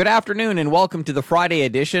Good afternoon and welcome to the Friday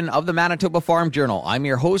edition of the Manitoba Farm Journal. I'm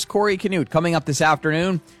your host, Corey Canute. Coming up this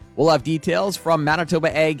afternoon, we'll have details from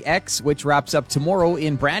Manitoba Ag X, which wraps up tomorrow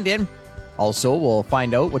in Brandon. Also, we'll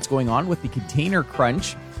find out what's going on with the container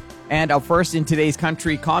crunch. And up first in today's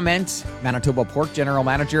country comment, Manitoba Pork General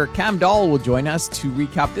Manager Cam Dahl will join us to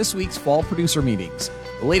recap this week's fall producer meetings.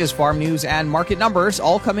 The latest farm news and market numbers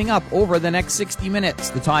all coming up over the next 60 minutes.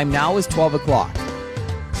 The time now is 12 o'clock.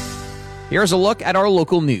 Here's a look at our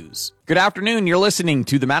local news. Good afternoon. You're listening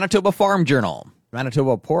to the Manitoba Farm Journal.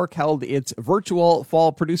 Manitoba Pork held its virtual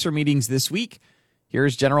fall producer meetings this week.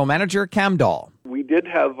 Here's General Manager Cam Dahl. We did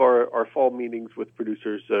have our fall meetings with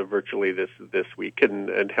producers virtually this week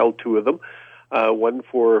and held two of them. One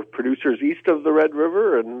for producers east of the Red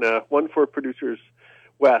River and one for producers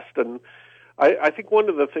west. And I think one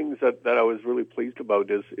of the things that I was really pleased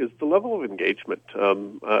about is the level of engagement.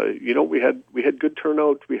 We had good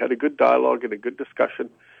turnout, we had a good dialogue and a good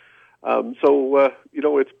discussion.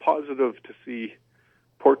 It's positive to see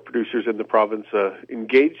pork producers in the province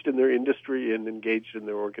engaged in their industry and engaged in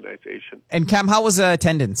their organization. And Cam, how was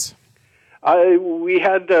attendance? We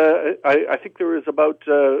had, I think there was about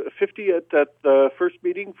 50 at the first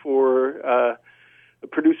meeting for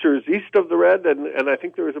producers east of the Red, and I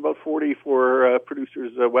think there was about 40 for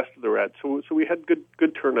producers west of the Red. So we had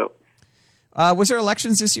good turnout. Was there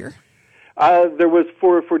elections this year? There was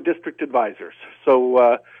for district advisors.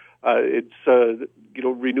 So it's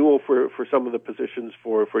renewal for some of the positions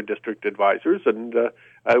for district advisors, and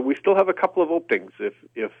we still have a couple of openings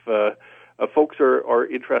if folks are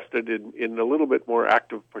interested in a little bit more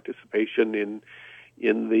active participation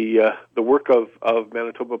in the work of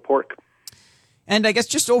Manitoba Pork. And I guess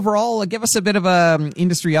just overall, give us a bit of a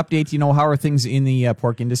industry update. How are things in the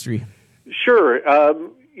pork industry? Sure.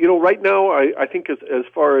 Right now, I think as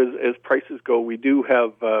far as prices go, we do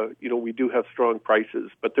have strong prices,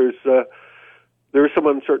 but there is some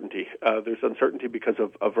uncertainty. There's uncertainty because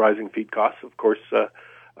of rising feed costs. Of course,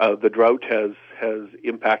 the drought has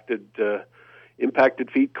impacted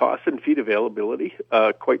feed costs and feed availability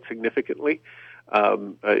quite significantly.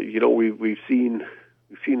 We've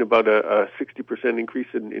seen about a 60%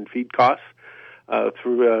 increase in feed costs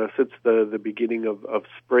since the beginning of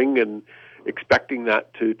spring, and expecting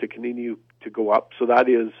that to continue to go up. So that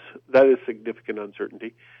is significant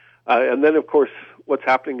uncertainty. And then, of course, what's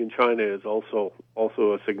happening in China is also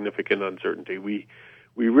a significant uncertainty. We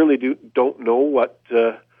really don't know what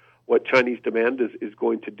Chinese demand is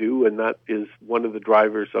going to do, and that is one of the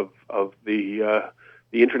drivers of the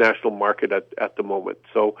international market at the moment.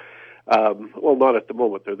 So, not at the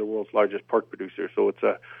moment. They're the world's largest pork producer, so it's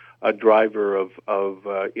a driver of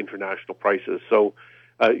international prices. So,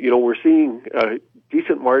 we're seeing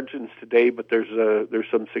decent margins today, but there's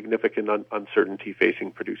some significant uncertainty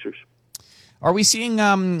facing producers. Are we seeing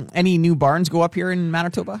any new barns go up here in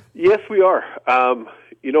Manitoba? Yes, we are.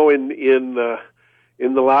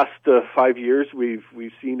 In the last 5 years, we've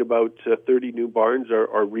seen about 30 new barns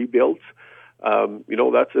are rebuilds.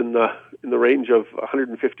 That's in the range of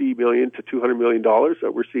 $150 million to $200 million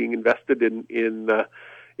that we're seeing invested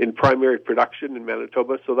in primary production in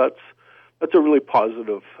Manitoba. So that's a really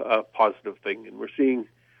positive thing, and we're seeing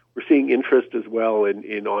interest as well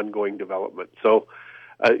in ongoing development. So,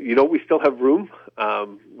 we still have room,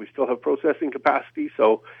 we still have processing capacity.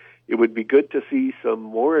 So, it would be good to see some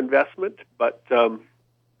more investment, but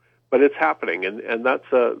it's happening, and that's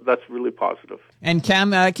really positive. And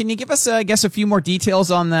Cam, can you give us, a few more details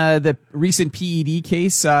on the recent PED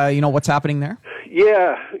case? What's happening there?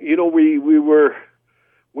 Yeah, we were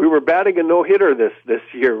batting a no-hitter this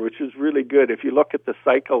year, which is really good. If you look at the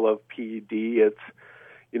cycle of PED, it's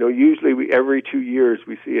usually every 2 years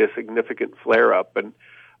we see a significant flare-up, and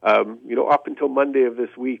up until Monday of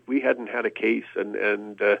this week we hadn't had a case, and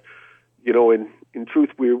in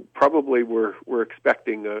truth we probably were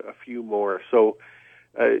expecting a few more. So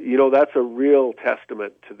that's a real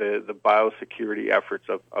testament to the biosecurity efforts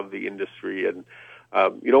of the industry, and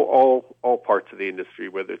all parts of the industry,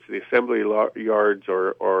 whether it's the assembly yards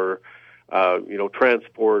or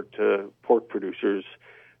transport, pork producers.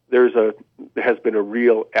 There has been a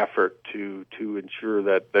real effort to ensure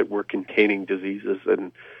that we're containing diseases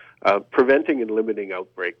and preventing and limiting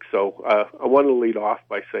outbreaks. So I want to lead off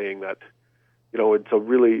by saying that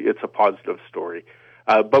it's a positive story.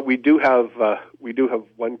 But we do have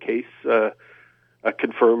one case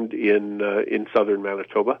confirmed in southern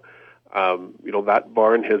Manitoba. That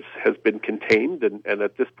barn has been contained, and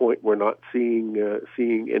at this point we're not seeing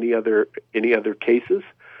any other cases.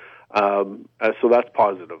 So that's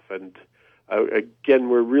positive. And again,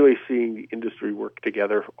 we're really seeing the industry work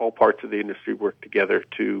together, all parts of the industry work together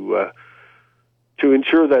to to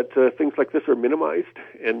ensure that things like this are minimized,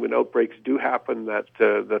 and when outbreaks do happen, that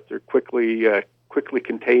they're quickly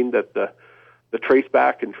contained, that the trace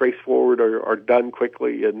back and trace forward are done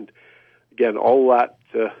quickly, and again, all that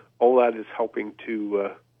is helping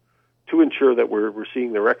to ensure that we're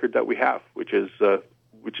seeing the record that we have, which is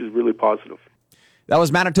really positive. That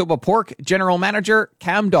was Manitoba Pork General Manager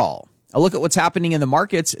Cam Dahl. A look at what's happening in the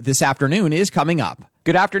markets this afternoon is coming up.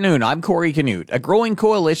 Good afternoon, I'm Corey Canute. A growing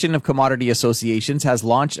coalition of commodity associations has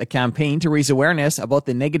launched a campaign to raise awareness about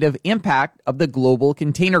the negative impact of the global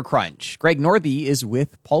container crunch. Greg Northey is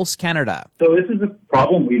with Pulse Canada. So this is a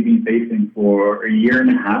problem we've been facing for a year and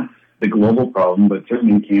a half, the global problem, but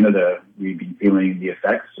certainly in Canada, we've been feeling the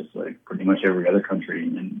effects just like pretty much every other country.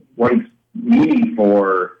 And what it's meaning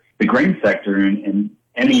for the grain sector and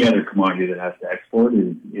any other commodity that has to export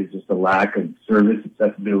is just a lack of service,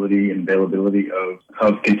 accessibility, and availability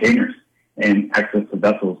of containers and access to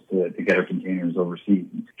vessels to get our containers overseas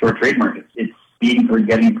to our trade markets. It's getting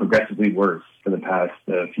progressively worse for the past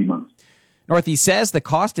few months. Northey says the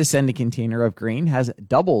cost to send a container of grain has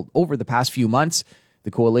doubled over the past few months.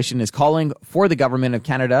 The coalition is calling for the Government of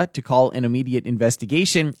Canada to call an immediate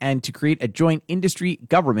investigation and to create a joint industry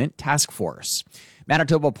government task force.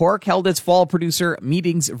 Manitoba Pork held its fall producer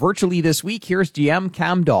meetings virtually this week. Here's GM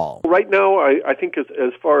Cam Dahl. Right now, I think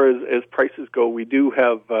as far as prices go, we do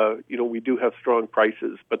have strong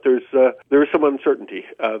prices, but there is some uncertainty.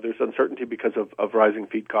 There's uncertainty because of rising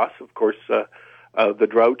feed costs. Of course, the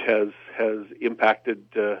drought has impacted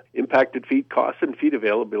feed costs and feed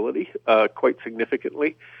availability quite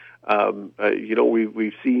significantly.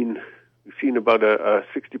 We've seen about a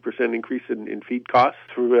 60% increase in feed costs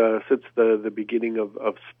since the beginning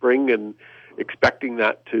of spring, and expecting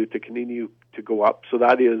that to continue to go up. So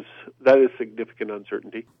that is significant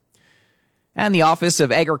uncertainty. And the Office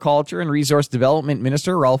of Agriculture and Resource Development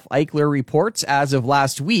Minister Ralph Eichler reports as of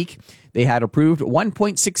last week, they had approved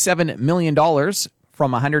 $1.67 million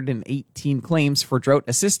from 118 claims for drought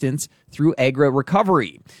assistance through Agra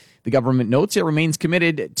Recovery. The government notes it remains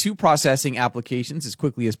committed to processing applications as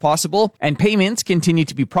quickly as possible, and payments continue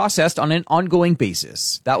to be processed on an ongoing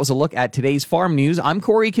basis. That was a look at today's farm news. I'm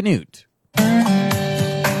Corey Canute.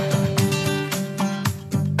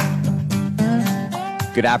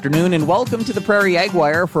 Good afternoon and welcome to the Prairie Ag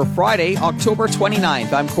Wire for Friday, October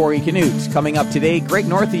 29th. I'm Corey Canute. Coming up today, Greg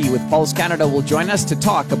Northey with Pulse Canada will join us to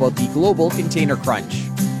talk about the global container crunch.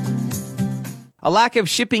 A lack of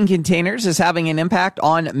shipping containers is having an impact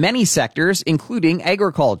on many sectors, including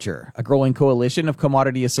agriculture. A growing coalition of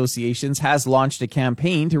commodity associations has launched a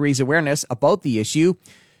campaign to raise awareness about the issue.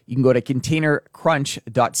 You can go to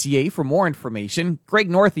containercrunch.ca for more information. Greg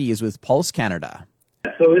Northey is with Pulse Canada.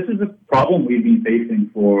 So this is a problem we've been facing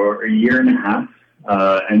for a year and a half.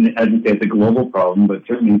 And as you say, it's a global problem, but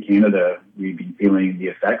certainly in Canada, we've been feeling the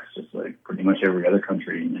effects just like pretty much every other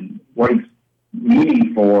country. And what it's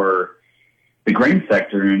meaning for the grain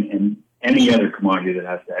sector and any other commodity that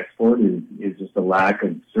has to export is just a lack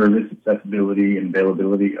of service, accessibility, and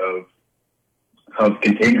availability of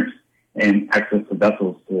containers and access to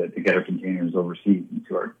vessels to get our containers overseas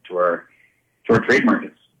to our trade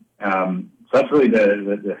markets. So that's really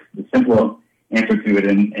the simple answer to it,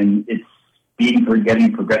 and it's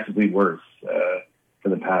getting progressively worse for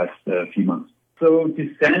the past few months. So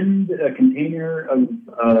to send a container of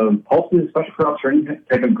pulses, special crops, or any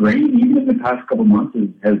type of grain, even in the past couple of months,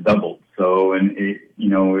 has doubled. So,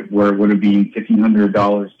 where it would have been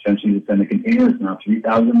 $1,500 potentially to send a container, it's now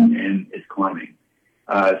 $3,000, and it's climbing.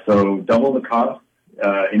 So double the cost.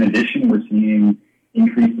 In addition, we're seeing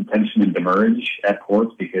increased attention and demurrage at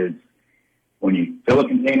ports because when you fill a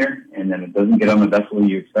container and then it doesn't get on the vessel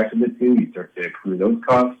you expected it to, you start to accrue those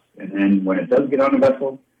costs. And then when it does get on a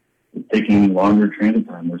vessel, it's taking longer transit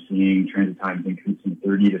time. We're seeing transit times increasing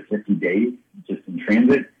 30 to 50 days just in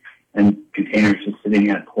transit, and containers just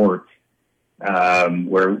sitting at ports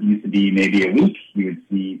where it used to be maybe a week, you would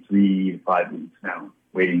see 3 to 5 weeks now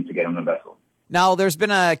waiting to get on the vessel. Now, there's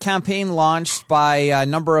been a campaign launched by a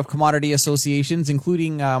number of commodity associations,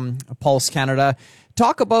 including Pulse Canada.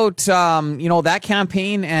 Talk about that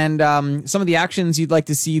campaign and some of the actions you'd like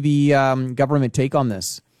to see the government take on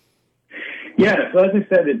this. Yeah, so as I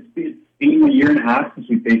said, it's been a year and a half since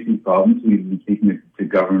we faced these problems. We've been speaking to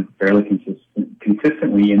government fairly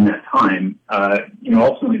consistently in that time.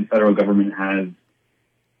 Ultimately, the federal government has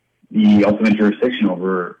the ultimate jurisdiction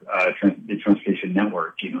over the transportation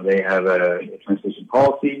network. They have a transportation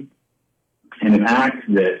policy and an act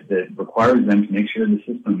that requires them to make sure the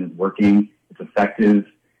system is working, it's effective,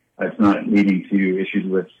 it's not leading to issues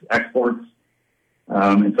with exports.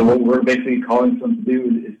 And so what we're basically calling for them to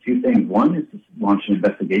do is two things. One is to launch an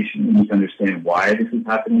investigation. We need to understand why this is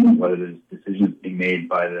happening and whether there's decisions being made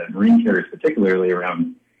by the marine carriers, particularly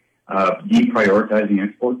around deprioritizing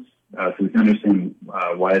exports, so we can understand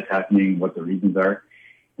why it's happening, what the reasons are.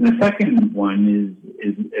 And the second one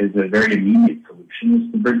is a very immediate solution,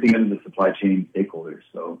 is to bring together the supply chain stakeholders.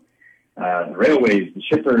 So the railways, the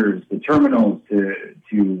shippers, the terminals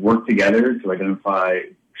to work together to identify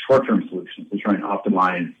short-term solutions to try and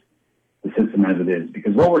optimize the system as it is.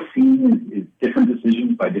 Because what we're seeing is different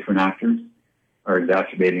decisions by different actors are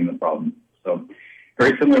exacerbating the problem. So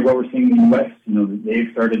very similar to what we're seeing in the U.S., they've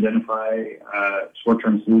started to identify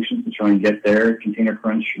short-term solutions to try and get their container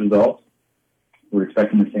crunch resolved. We're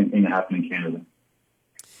expecting the same thing to happen in Canada.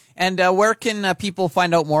 And where can people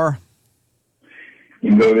find out more? You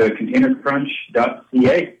can go to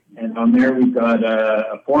containercrunch.ca, and on there we've got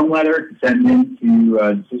a form letter to send in to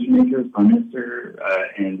decision makers, Prime Minister,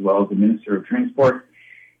 as well as the Minister of Transport,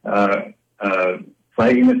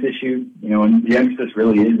 flagging this issue. And the emphasis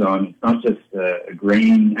really is on, it's not just a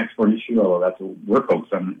grain export issue, although that's what we're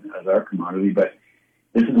focused on as our commodity, but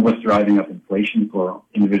this is what's driving up inflation for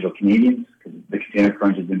individual Canadians, because the container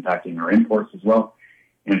crunch is impacting our imports as well.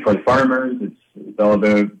 And for the farmers, it's all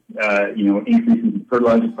about, increases in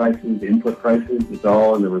fertilizer prices, input prices. It's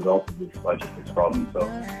all as a result of this logistics problem. So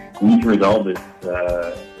we need to resolve it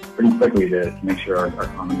pretty quickly to make sure our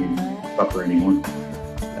economy doesn't suffer anymore.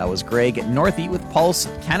 That was Greg Northey with Pulse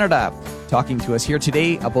Canada, talking to us here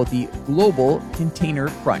today about the global container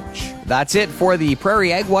crunch. That's it for the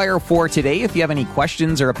Prairie Ag Wire for today. If you have any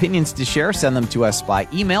questions or opinions to share, send them to us by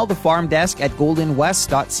email,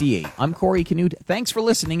 thefarmdesk@goldenwest.ca. I'm Corey Canute. Thanks for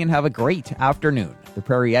listening and have a great afternoon. The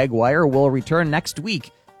Prairie Ag Wire will return next week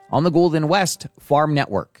on the Golden West Farm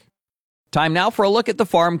Network. Time now for a look at the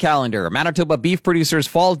farm calendar. Manitoba beef producers'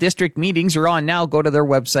 fall district meetings are on now. Go to their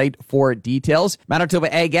website for details. Manitoba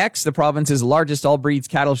AgX, the province's largest all-breeds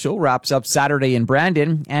cattle show, wraps up Saturday in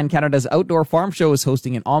Brandon. And Canada's Outdoor Farm Show is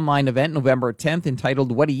hosting an online event November 10th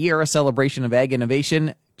entitled What a Year, a celebration of ag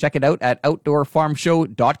innovation. Check it out at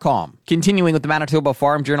outdoorfarmshow.com. Continuing with the Manitoba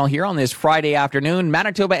Farm Journal here on this Friday afternoon,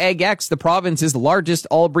 Manitoba AgX, the province's largest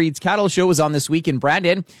all-breeds cattle show, is on this week in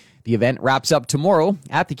Brandon. The event wraps up tomorrow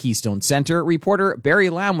at the Keystone Center. Reporter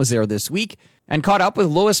Barry Lamb was there this week and caught up with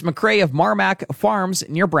Lois McRae of Marmac Farms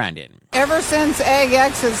near Brandon. Ever since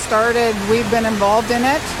AgX has started, we've been involved in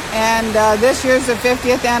it, and this year's the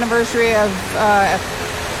 50th anniversary of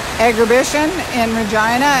Agribition in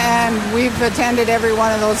Regina, and we've attended every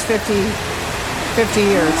one of those 50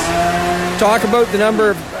 years. Talk about the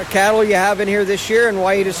number of cattle you have in here this year and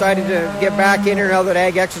why you decided to get back in here now that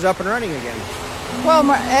AgX is up and running again. Well,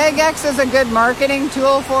 AgX is a good marketing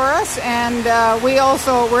tool for us, and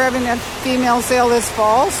we're having a female sale this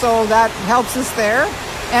fall, so that helps us there.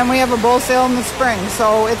 And we have a bull sale in the spring,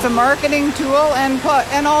 so it's a marketing tool and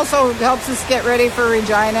also helps us get ready for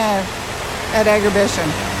Regina at Agribition.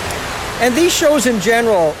 And these shows in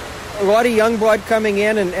general, a lot of young blood coming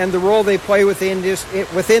in and the role they play within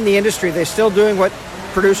the industry, they're still doing what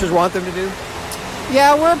producers want them to do?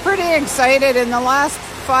 Yeah, we're pretty excited. In the last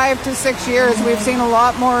 5 to 6 years, we've seen a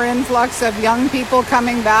lot more influx of young people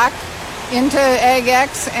coming back into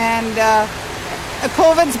AgX, and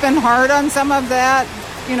COVID's been hard on some of that,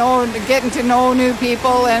 getting to know new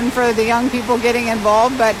people and for the young people getting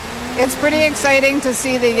involved, but it's pretty exciting to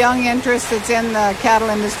see the young interest that's in the cattle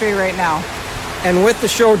industry right now. And with the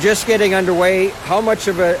show just getting underway, how much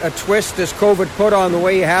of a twist does COVID put on the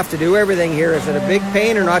way you have to do everything here? Is it a big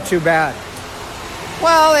pain or not too bad?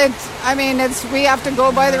 Well, we have to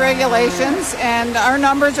go by the regulations, and our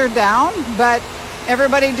numbers are down, but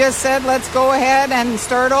everybody just said, let's go ahead and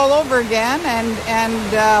start all over again, and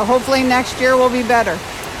hopefully next year will be better.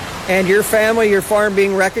 And your family, your farm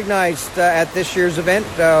being recognized at this year's event,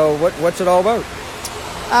 what's it all about?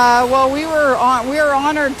 Well, we were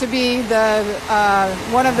honored to be the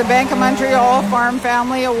one of the Bank of Montreal Farm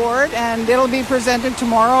Family Award, and it'll be presented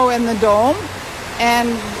tomorrow in the Dome. And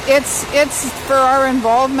it's for our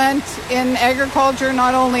involvement in agriculture,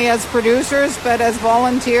 not only as producers but as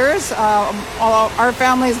volunteers. Our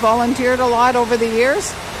family's volunteered a lot over the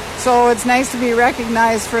years, so it's nice to be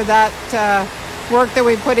recognized for that work that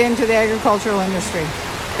we put into the agricultural industry.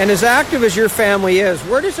 And as active as your family is,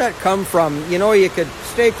 where does that come from? You could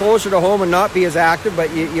stay closer to home and not be as active,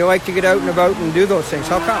 but you like to get out and about and do those things.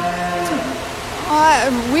 How come?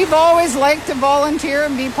 We've always liked to volunteer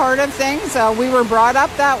and be part of things. We were brought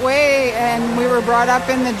up that way, and we were brought up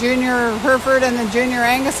in the Junior Hereford and the Junior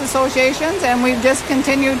Angus associations, and we've just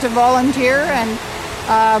continued to volunteer. And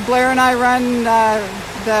Blair and I run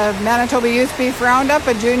the Manitoba Youth Beef Roundup,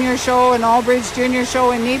 a junior show, an Allbridge junior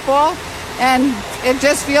show in Neatwall. And it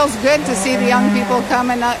just feels good to see the young people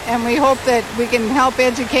coming up, and we hope that we can help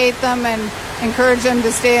educate them and encourage them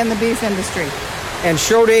to stay in the beef industry. And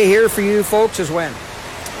show day here for you folks is when?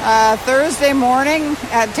 Thursday morning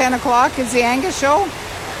at 10 o'clock is the Angus show.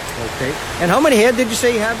 Okay. And how many head did you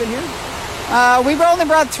say you have in here? We've only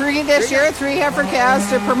brought 3 this year, 3 heifer calves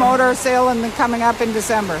to promote our sale coming up in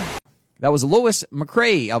December. That was Lois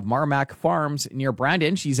McRae of Marmac Farms near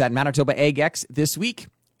Brandon. She's at Manitoba AgEx this week.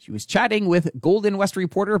 She was chatting with Golden West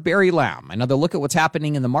reporter Barry Lamb. Another look at what's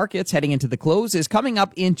happening in the markets heading into the close is coming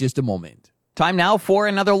up in just a moment. Time now for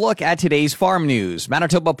another look at today's farm news.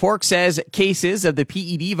 Manitoba Pork says cases of the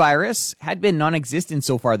PED virus had been non-existent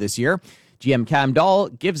so far this year. GM Cam Dahl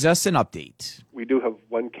gives us an update. We do have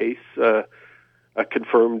one case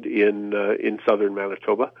confirmed in southern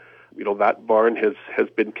Manitoba. That barn has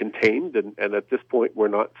been contained, and at this point we're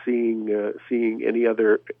not seeing any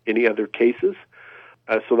other cases.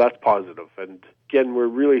 So that's positive. And again, we're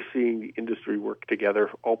really seeing the industry work together,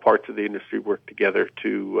 all parts of the industry work together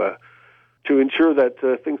to ensure that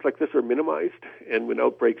things like this are minimized, and when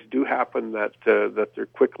outbreaks do happen, that they're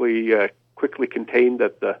quickly contained,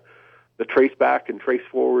 that the trace back and trace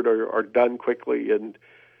forward are done quickly. And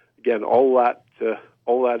again, all that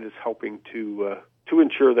is helping to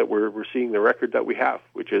ensure that we're seeing the record that we have,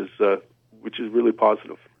 which is really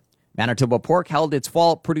positive. Manitoba Pork held its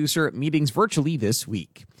fall producer meetings virtually this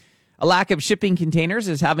week. A lack of shipping containers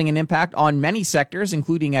is having an impact on many sectors,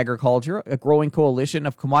 including agriculture. A growing coalition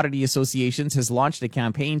of commodity associations has launched a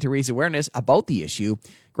campaign to raise awareness about the issue.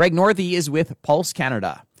 Greg Northey is with Pulse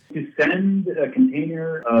Canada. To send a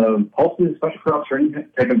container of pulses, special crops, or any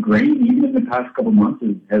type of grain, even in the past couple of months,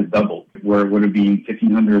 has doubled. Where it would have been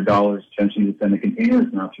 $1,500 potentially to send a container,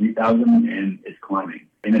 it's now $3,000, and it's climbing.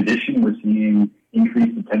 In addition, we're seeing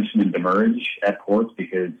increased attention and demurrage at ports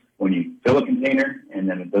because when you fill a container and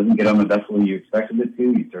then it doesn't get on the vessel you expected it to,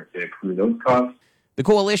 you start to accrue those costs. The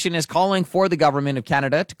coalition is calling for the Government of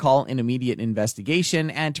Canada to call an immediate investigation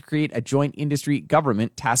and to create a joint industry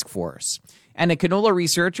government task force. And a canola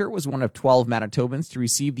researcher was one of 12 Manitobans to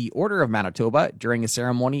receive the Order of Manitoba during a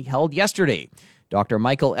ceremony held yesterday. Dr.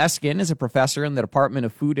 Michael Eskin is a professor in the Department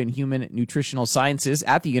of Food and Human Nutritional Sciences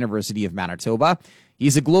at the University of Manitoba.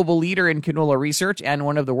 He's a global leader in canola research and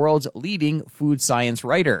one of the world's leading food science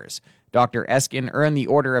writers. Dr. Eskin earned the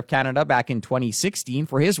Order of Canada back in 2016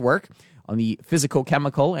 for his work on the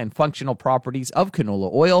physicochemical and functional properties of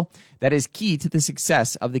canola oil that is key to the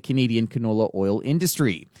success of the Canadian canola oil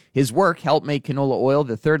industry. His work helped make canola oil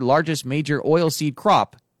the third largest major oilseed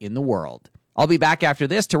crop in the world. I'll be back after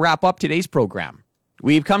this to wrap up today's program.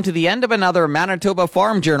 We've come to the end of another Manitoba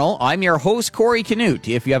Farm Journal. I'm your host, Corey Canute.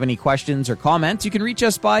 If you have any questions or comments, you can reach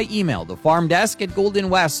us by email,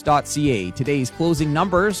 thefarmdesk@goldenwest.ca. Today's closing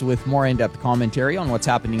numbers with more in-depth commentary on what's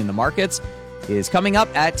happening in the markets is coming up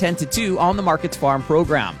at 10 to 2 on the Markets Farm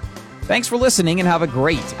program. Thanks for listening and have a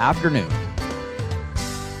great afternoon.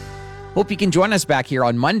 Hope you can join us back here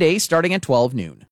on Monday starting at 12 noon.